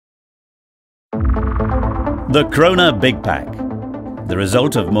The KRONE Big Pack, the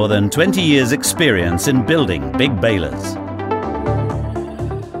result of more than 20 years' experience in building big balers.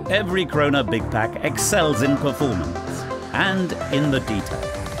 Every KRONE Big Pack excels in performance and in the detail.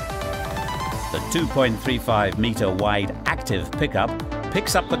 The 2.35 meter wide active pickup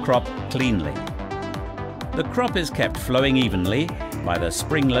picks up the crop cleanly. The crop is kept flowing evenly by the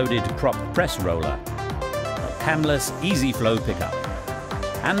spring-loaded crop press roller, the camless EasyFlow Pick-up,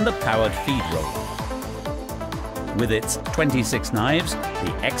 and the powered feed roller. With its 26 knives,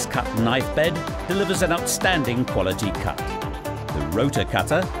 the X-Cut knife bed delivers an outstanding quality cut. The rotor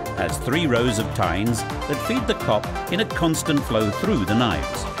cutter has 3 rows of tines that feed the crop in a constant flow through the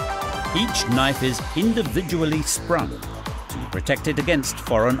knives. Each knife is individually sprung to protect it against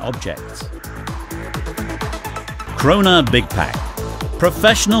foreign objects. KRONE Big Pack,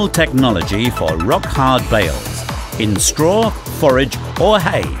 professional technology for rock-hard bales in straw, forage or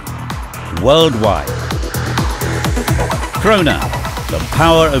hay, worldwide. KRONE, the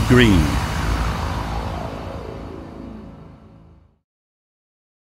power of green.